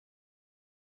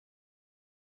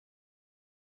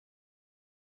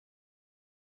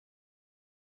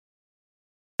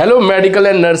Hello medical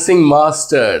and nursing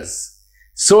masters.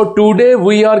 So today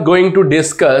we are going to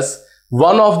discuss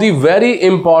one of the very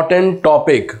important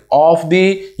topic of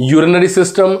the urinary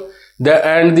system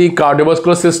and the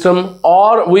cardiovascular system,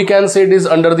 or we can say it is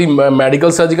under the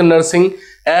medical surgical nursing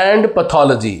and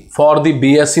pathology for the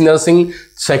BSc nursing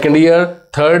second year,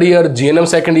 third year, GNM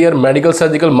second year, medical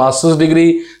surgical master's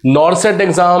degree, norcet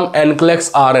exam,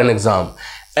 NCLEX RN exam,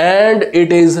 and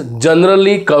it is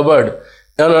generally covered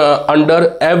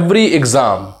under every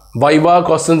exam. Viva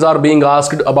questions are being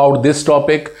asked about this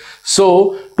topic.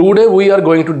 So today we are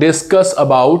going to discuss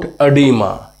about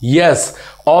edema. Yes,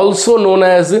 also known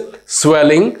as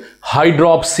swelling,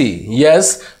 hydropsy.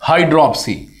 Yes,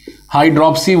 hydropsy.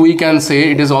 Hydropsy, we can say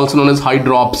it is also known as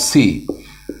hydropsy.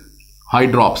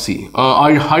 Hydropsy.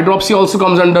 Hydropsy also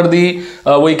comes under the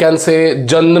we can say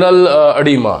general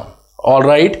edema. All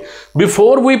right.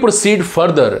 Before we proceed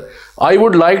further, I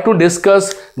would like to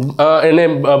discuss in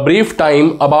a brief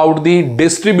time about the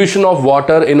distribution of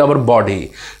water in our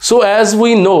body. So as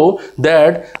we know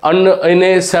that in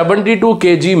a 72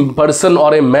 kg person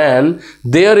or a man,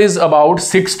 there is about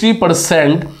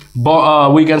 60%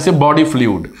 we can say body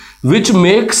fluid, which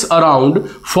makes around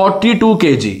 42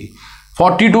 kg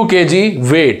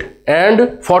weight, and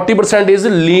 40% is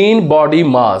lean body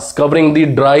mass covering the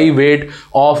dry weight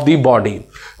of the body.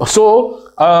 So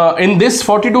in this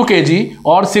 42 kg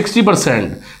or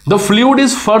 60%, the fluid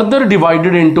is further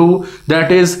divided into,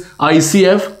 that is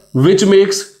ICF, which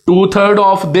makes 2/3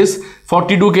 of this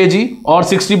 42 kg or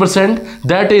 60%,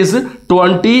 that is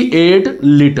 28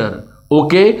 liter.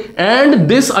 Okay, and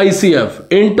this ICF,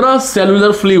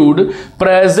 intracellular fluid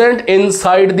present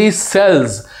inside the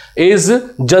cells, is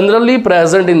generally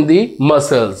present in the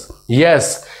muscles.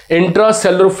 Yes,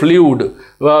 intracellular fluid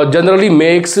generally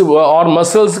makes or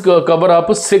muscles cover up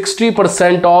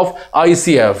 60% of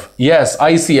ICF. Yes,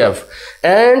 ICF.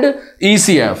 And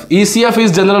ECF. ECF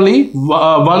is generally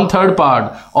 1/3 part,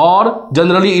 or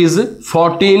generally is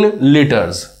 14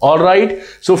 liters. All right.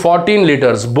 So 14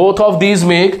 liters. Both of these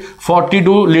make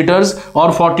 42 liters or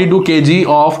 42 kg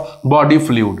of body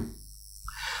fluid.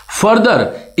 Further,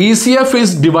 ECF is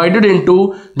divided into,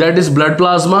 that is blood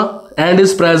plasma, and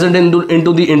is present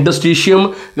into the interstitium,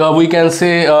 we can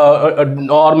say,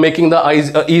 or making the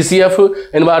ECF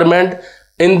environment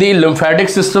in the lymphatic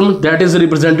system, that is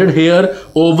represented here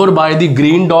over by the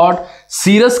green dot.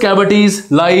 Serous cavities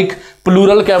like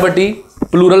pleural cavity,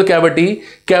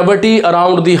 cavity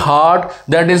around the heart,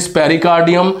 that is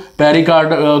pericardium.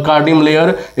 Pericardium layer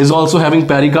is also having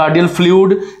pericardial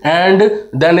fluid, and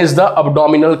then is the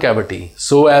abdominal cavity.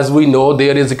 So as we know,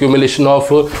 there is accumulation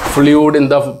of fluid in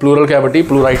the pleural cavity,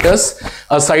 pleuritis.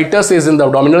 Ascites is in the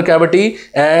abdominal cavity,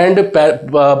 and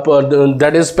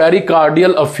that is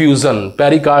pericardial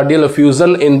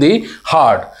effusion in the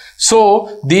heart. So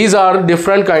these are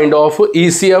different kind of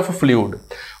ECF fluid.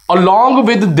 Along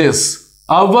with this,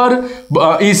 our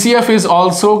ECF is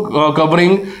also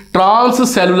covering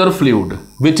transcellular fluid,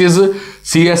 which is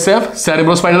CSF,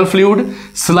 cerebrospinal fluid,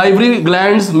 salivary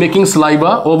glands making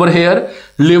saliva over here,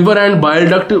 liver and bile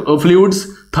duct fluids,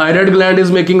 thyroid gland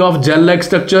is making of gel-like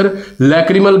structure,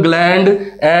 lacrimal gland,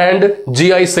 and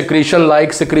GI secretion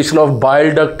like secretion of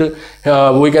bile duct,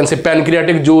 we can say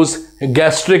pancreatic juice,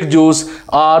 gastric juice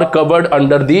are covered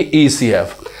under the ECF.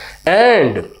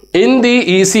 And in the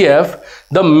ECF,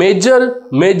 the major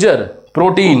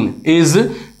protein is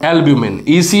albumin.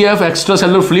 ECF,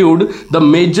 extracellular fluid, the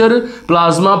major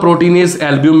plasma protein is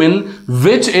albumin,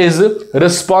 which is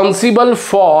responsible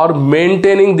for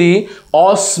maintaining the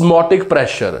osmotic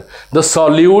pressure. The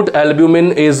solute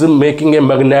albumin is making a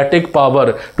magnetic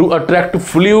power to attract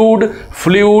fluid,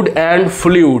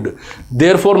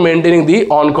 therefore maintaining the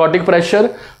oncotic pressure,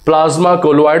 plasma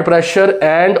colloid pressure,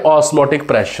 and osmotic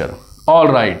pressure. All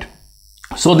right.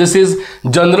 So this is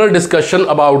general discussion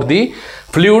about the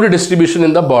fluid distribution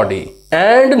in the body.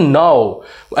 And now,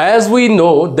 as we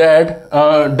know that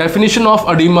definition of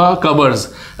edema covers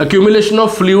accumulation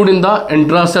of fluid in the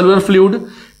intracellular fluid,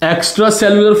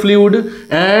 extracellular fluid,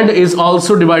 and is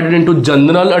also divided into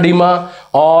general edema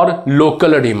or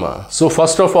local edema. So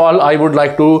first of all, I would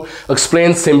like to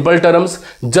explain simple terms.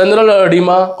 General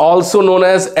edema, also known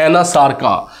as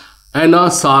anasarca.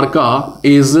 Anasarca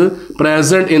is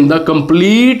present in the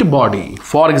complete body.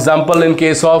 For example, in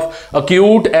case of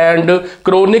acute and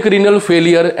chronic renal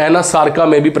failure, anasarca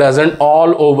may be present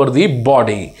all over the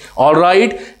body. All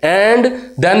right,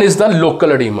 and then is the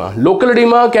local edema. Local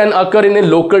edema can occur in a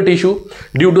local tissue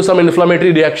due to some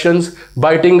inflammatory reactions,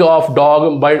 biting of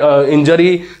dog,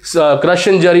 injury, crush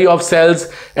injury of cells,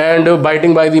 and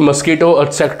biting by the mosquito,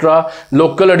 etc.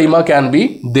 Local edema can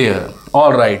be there.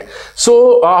 All right,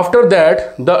 so after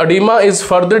that the edema is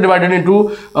further divided into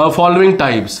following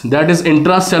types, that is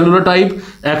intracellular type,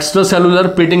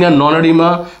 extracellular, pitting and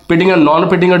non-edema, pitting and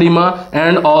non-pitting edema,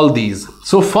 and all these.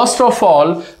 So first of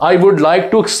all, I would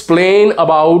like to explain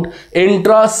about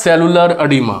intracellular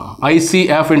edema,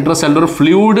 ICF, intracellular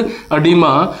fluid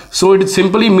edema. So it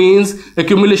simply means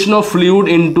accumulation of fluid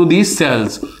into the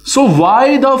cells. So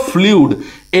why the fluid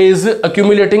is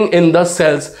accumulating in the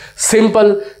cells?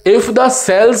 Simple. If the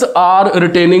cells are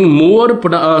retaining more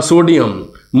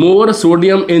sodium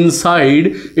inside,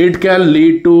 it can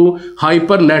lead to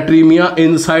hypernatremia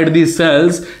inside the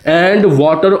cells, and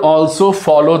water also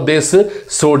follow this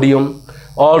sodium.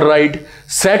 All right,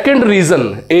 second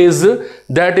reason is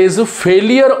that is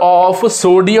failure of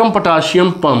sodium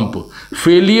potassium pump.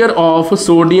 Failure of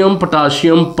sodium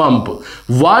potassium pump.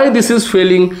 Why this is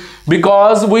failing?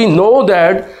 Because we know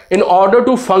that in order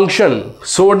to function,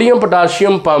 sodium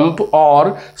potassium pump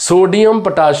or sodium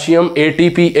potassium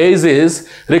ATPases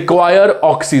require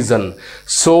oxygen.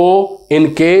 So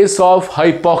in case of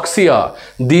hypoxia,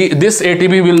 this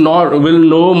ATP will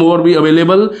no more be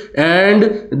available, and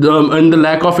in the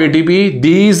lack of ATP,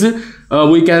 these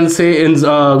we can say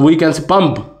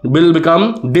pump will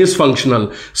become dysfunctional.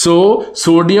 So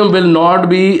sodium will not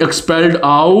be expelled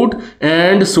out,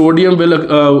 and sodium will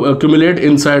accumulate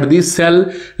inside the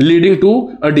cell, leading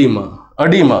to edema.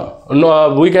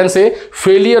 We can say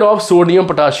failure of sodium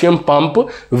potassium pump,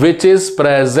 which is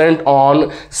present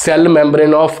on cell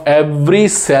membrane of every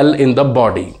cell in the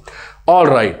body. All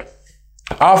right.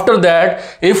 After that,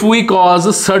 if we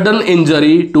cause sudden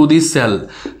injury to the cell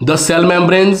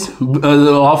membranes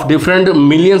of different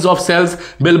millions of cells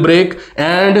will break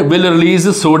and will release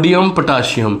sodium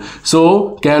potassium,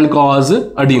 so can cause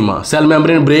edema. Cell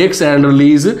membrane breaks and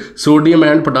release sodium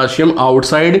and potassium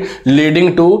outside,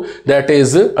 leading to that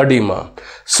is edema.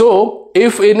 So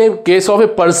if in a case of a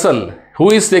person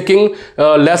who is taking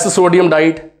less sodium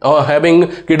diet or having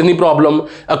kidney problem,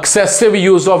 excessive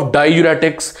use of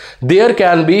diuretics, there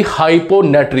can be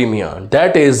hyponatremia,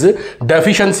 that is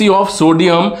deficiency of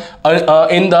sodium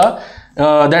in the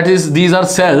that is, these are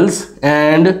cells,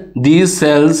 and these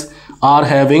cells are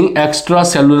having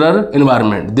extracellular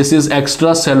environment. This is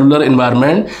extracellular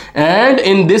environment, and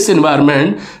in this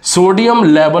environment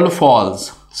sodium level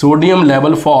falls.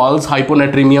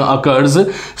 Hyponatremia occurs.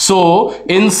 So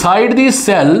inside the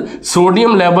cell,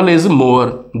 sodium level is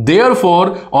more.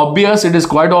 Therefore, it is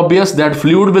quite obvious that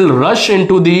fluid will rush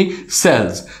into the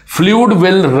cells.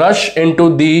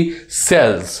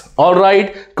 All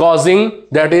right, causing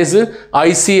that is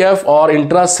ICF or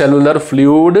intracellular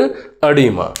fluid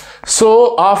edema.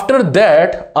 So after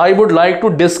that, I would like to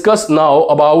discuss now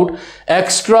about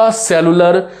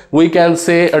extracellular, we can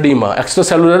say edema,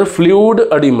 extracellular fluid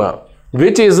edema,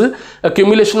 which is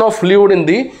accumulation of fluid in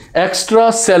the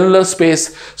extracellular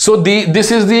space. So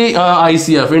this is the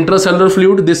ICF, intracellular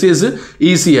fluid, this is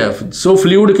ECF. So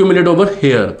fluid accumulate over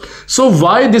here. So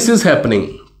why this is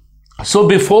happening? So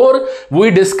before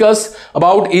we discuss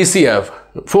about ECF,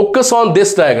 focus on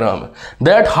this diagram,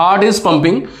 that heart is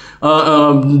pumping,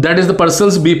 that is the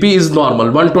person's BP is normal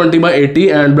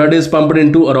 120/80, and blood is pumped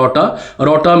into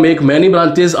aorta make many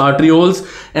branches, arterioles,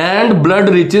 and blood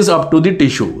reaches up to the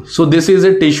tissue. So this is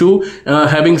a tissue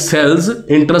having cells,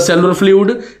 intracellular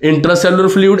fluid, intracellular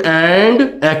fluid,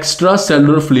 and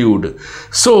extracellular fluid.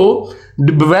 So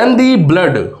when the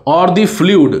blood or the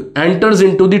fluid enters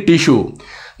into the tissue,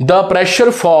 the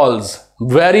pressure falls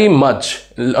very much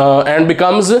and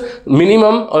becomes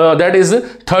minimum, that is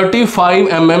 35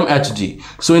 mmHg.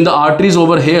 So in the arteries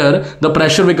over here, the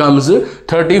pressure becomes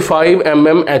 35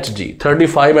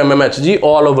 mmHg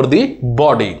all over the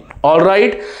body. All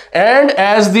right, and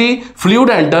as the fluid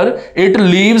enter, it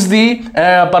leaves the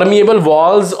permeable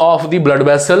walls of the blood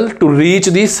vessel to reach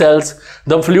the cells.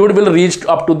 The fluid will reach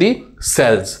up to the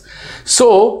cells.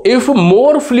 So if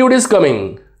more fluid is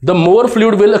coming, the more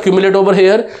fluid will accumulate over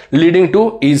here, leading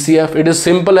to ECF. It is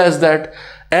simple as that.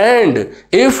 And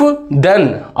if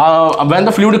then when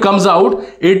the fluid comes out,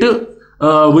 it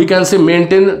we can say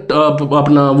maintain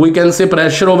we can say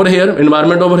pressure over here,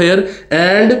 environment over here,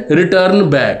 and return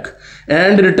back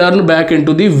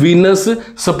into the venous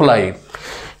supply.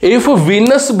 If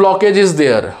venous blockage is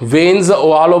there, veins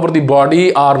all over the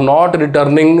body are not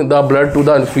returning the blood to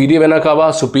the inferior vena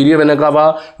cava, superior vena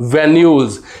cava,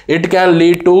 venules, it can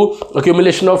lead to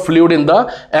accumulation of fluid in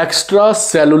the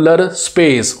extracellular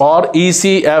space, or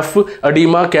ECF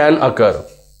edema can occur.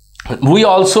 We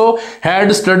also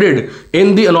had studied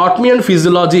in the anatomy and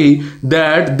physiology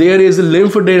that there is a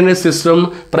lymph drainage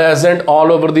system present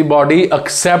all over the body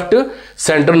except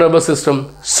central nervous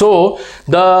system. So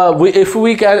we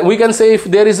can say if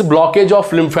there is a blockage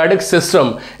of lymphatic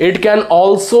system, it can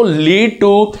also lead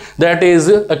to, that is,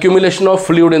 accumulation of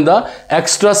fluid in the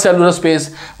extracellular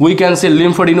space. We can say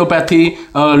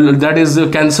lymphadenopathy, that is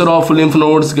cancer of lymph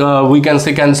nodes, we can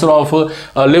say cancer of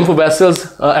lymph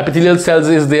vessels, epithelial cells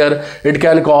is there, it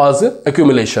can cause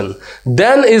accumulation.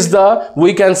 Then is the,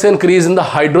 we can say, increase in the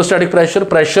hydrostatic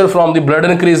pressure from the blood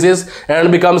increases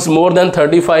and becomes more than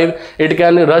 35, it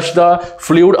can rush the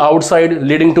fluid outside,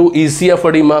 leading to ECF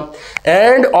edema.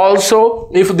 And also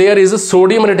if there is a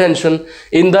sodium retention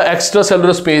in the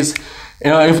extracellular space,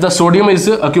 if the sodium is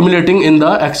accumulating in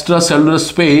the extracellular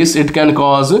space, it can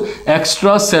cause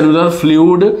extracellular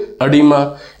fluid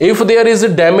edema. If there is a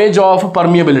damage of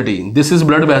permeability, this is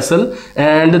blood vessel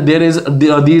and there is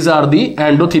these are the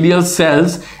endothelial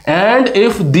cells, and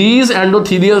if these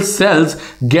endothelial cells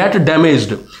get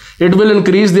damaged, it will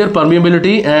increase their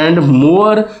permeability and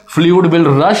more fluid will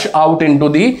rush out into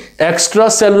the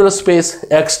extracellular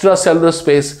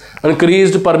space,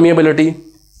 increased permeability.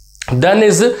 Then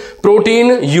is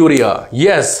proteinuria.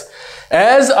 Yes,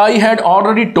 as I had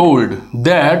already told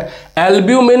that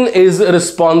albumin is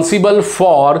responsible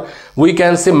for, we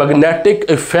can say, magnetic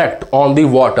effect on the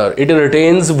water. It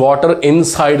retains water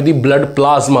inside the blood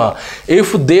plasma.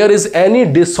 If there is any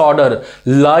disorder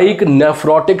like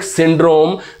nephrotic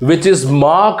syndrome, which is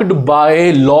marked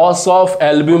by loss of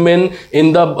albumin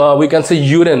in the we can say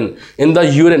urine,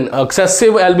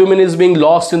 excessive albumin is being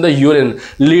lost in the urine,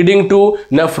 leading to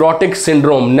nephrotic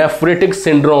syndrome, nephritic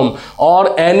syndrome,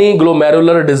 or any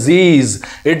glomerular disease,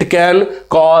 it can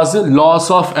cause loss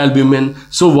of albumin.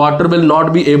 So water will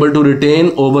not be able to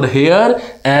retain over here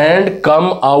and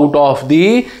come out of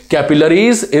the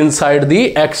capillaries inside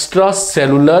the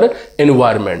extracellular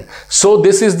environment. So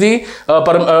this is the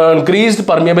increased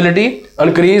permeability,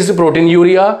 increased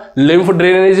proteinuria, lymph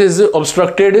drainage is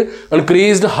obstructed,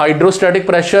 increased hydrostatic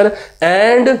pressure,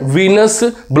 and venous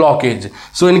blockage.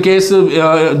 So in case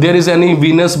there is any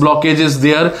venous blockage is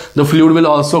there, the fluid will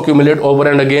also accumulate over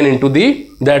and again into the,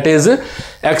 that is,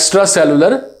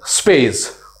 extracellular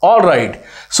space. All right,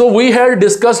 so we had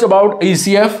discussed about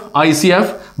ECF,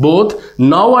 ICF both.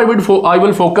 Now I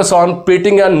will focus on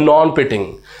pitting and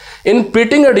non-pitting. In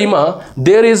pitting edema,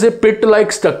 there is a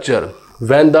pit-like structure.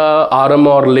 When the arm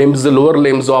or limbs, the lower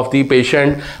limbs of the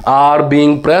patient are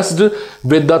being pressed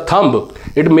with the thumb,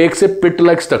 it makes a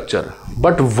pit-like structure.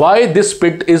 But why this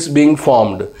pit is being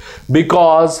formed?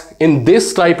 Because in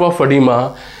this type of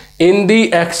edema, in the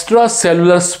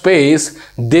extracellular space,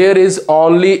 there is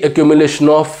only accumulation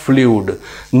of fluid.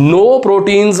 No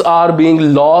proteins are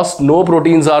being lost, no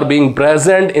proteins are being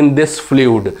present in this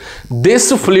fluid.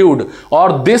 This fluid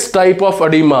or this type of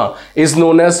edema is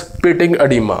known as pitting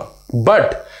edema.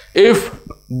 But if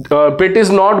pit is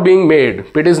not being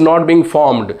made, pit is not being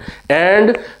formed,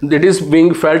 and it is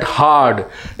being felt hard,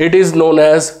 it is known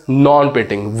as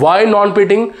non-pitting. Why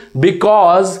non-pitting?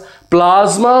 Because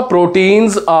plasma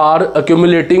proteins are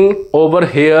accumulating over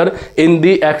here in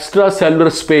the extracellular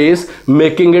space,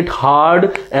 making it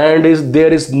hard, and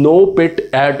there is no pit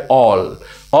at all.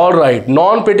 All right,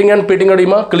 non-pitting and pitting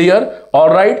edema, clear? All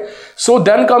right, so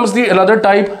then comes the another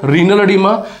type, renal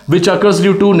edema, which occurs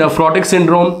due to nephrotic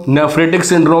syndrome, nephritic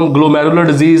syndrome, glomerular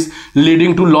disease,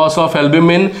 leading to loss of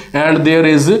albumin, and there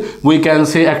is, we can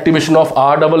say, activation of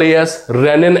RAAS,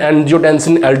 renin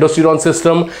angiotensin aldosterone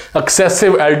system,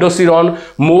 excessive aldosterone,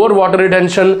 more water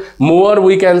retention, more,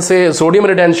 we can say, sodium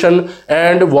retention,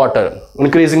 and water,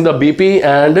 increasing the BP,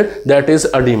 and that is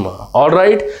edema. All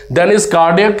right, then is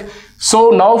cardiac.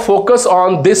 So now focus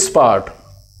on this part,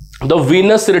 the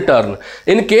venous return.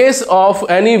 In case of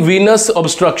any venous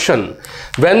obstruction,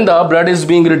 when the blood is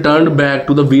being returned back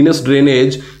to the venous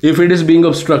drainage, if it is being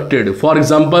obstructed, for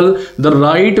example, the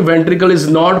right ventricle is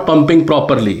not pumping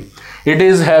properly, it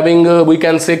is having we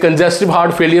can say congestive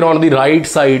heart failure on the right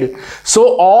side,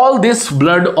 so all this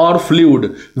blood or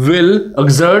fluid will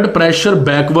exert pressure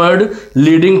backward,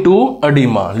 leading to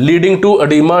edema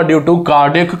due to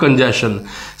cardiac congestion.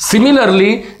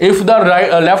 Similarly, if the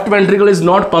left ventricle is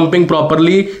not pumping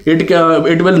properly,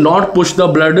 it will not push the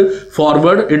blood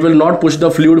forward, it will not push the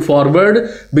fluid forward.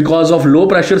 Because of low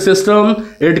pressure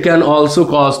system, it can also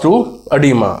cause to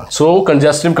edema. So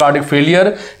congestive cardiac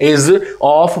failure is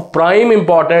of prime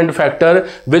important factor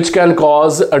which can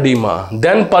cause edema.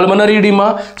 Then pulmonary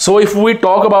edema. So if we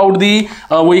talk about the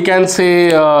we can say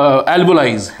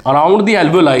alveoli, around the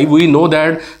alveoli we know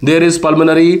that there is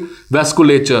pulmonary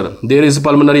vasculature, there is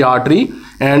pulmonary artery,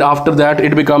 and after that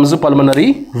it becomes a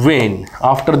pulmonary vein.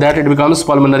 After that it becomes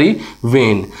pulmonary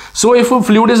vein. So if a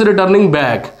fluid is returning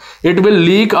back, it will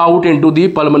leak out into the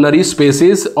pulmonary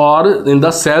spaces or in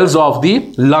the cells of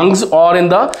the lungs or in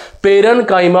the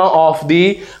parenchyma of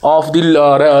the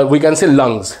we can say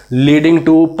lungs, leading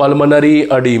to pulmonary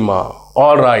edema.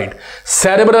 All right,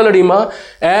 cerebral edema,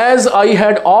 as I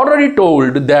had already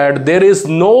told that there is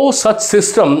no such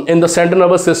system in the central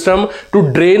nervous system to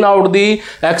drain out the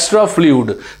extra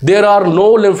fluid. There are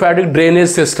no lymphatic drainage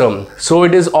system, so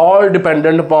it is all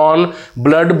dependent upon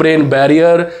blood-brain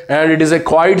barrier, and it is a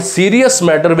quite serious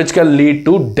matter which can lead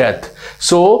to death.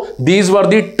 So these were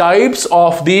the types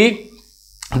of the,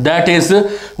 that is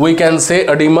we can say,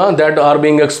 edema that are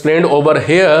being explained over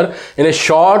here in a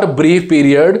short brief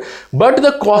period. But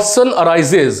the question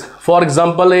arises, for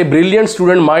example, a brilliant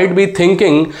student might be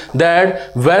thinking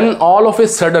that when all of a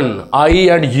sudden I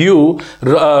and you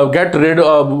get rid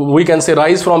of, we can say,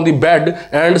 rise from the bed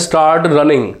and start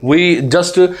running, we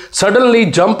just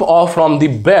suddenly jump off from the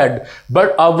bed,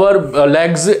 but our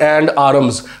legs and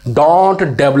arms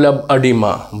don't develop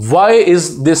edema. Why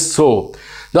is this so?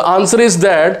 The answer is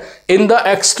that in the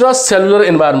extracellular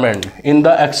environment,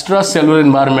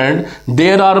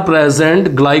 there are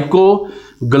present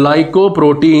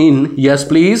glycoprotein, yes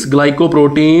please,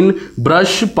 glycoprotein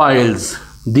brush piles.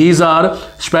 These are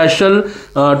special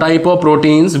type of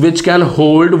proteins which can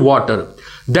hold water.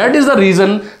 That is the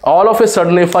reason all of a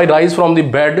sudden if I rise from the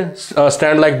bed,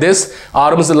 stand like this,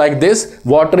 arms like this,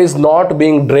 water is not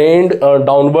being drained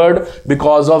downward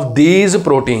because of these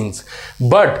proteins.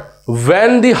 But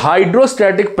when the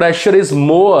hydrostatic pressure is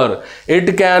more,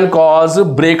 it can cause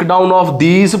breakdown of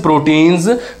these proteins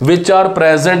which are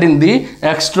present in the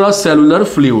extracellular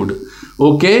fluid.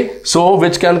 Okay, so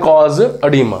which can cause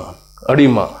edema.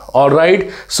 All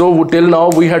right, so till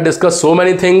now we have discussed so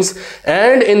many things,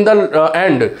 and in the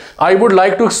end I would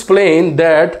like to explain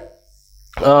that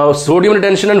sodium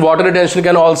retention and water retention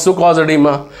can also cause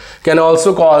edema.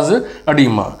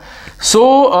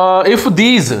 So if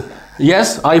these,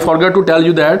 yes, I forgot to tell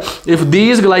you that if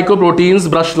these glycoproteins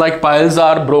brush-like piles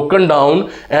are broken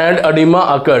down and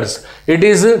edema occurs, it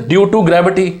is due to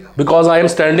gravity, because I am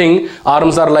standing,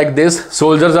 arms are like this,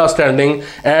 soldiers are standing,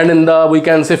 and in the, we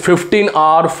can say,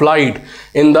 15-hour flight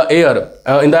in the air,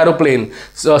 in the aeroplane,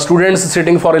 students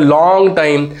sitting for a long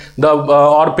time,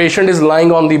 or patient is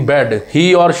lying on the bed,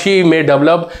 he or she may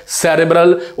develop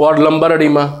cerebral or lumbar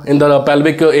edema in the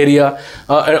pelvic area,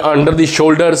 under the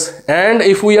shoulders. And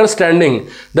if we are standing,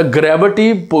 the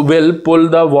gravity will pull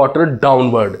the water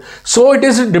downward, so it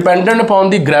is dependent upon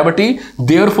the gravity,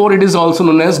 therefore it is also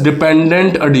known as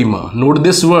dependent edema. Note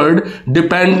this word,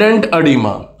 dependent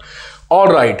edema. All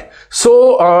right,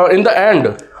 so in the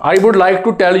end I would like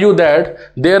to tell you that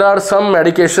there are some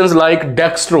medications like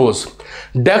dextrose.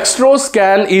 Dextrose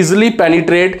can easily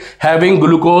penetrate, having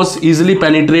glucose easily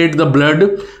penetrate the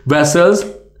blood vessels,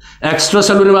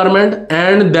 extracellular environment,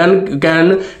 and then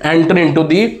can enter into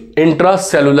the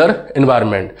intracellular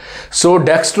environment. So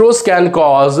dextrose can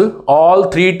cause all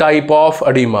three type of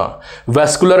edema: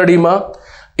 vascular edema,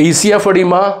 ECF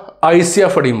edema,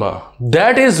 ICF edema.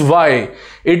 That is why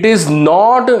it is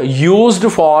not used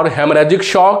for hemorrhagic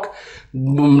shock.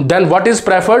 Then what is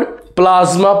preferred?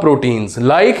 Plasma proteins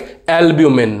like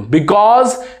albumin,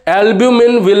 because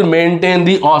albumin will maintain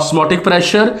the osmotic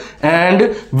pressure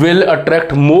and will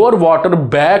attract more water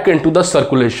back into the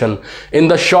circulation. In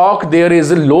the shock there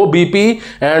is a low BP,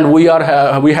 and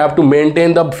we have to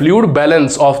maintain the fluid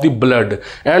balance of the blood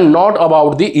and not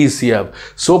about the ECF.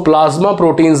 So plasma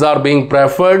proteins are being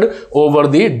preferred over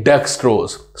the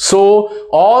dextrose. So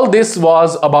all this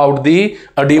was about the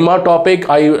edema topic.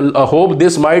 I hope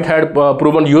this might have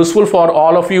proven useful for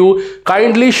all of you.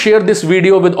 Kindly share this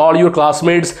video with all your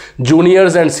classmates,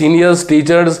 juniors and seniors,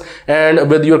 teachers, and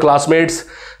with your classmates.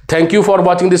 Thank you for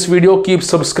watching this video. Keep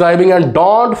subscribing and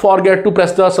don't forget to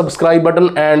press the subscribe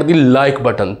button and the like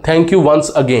button. Thank you once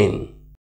again.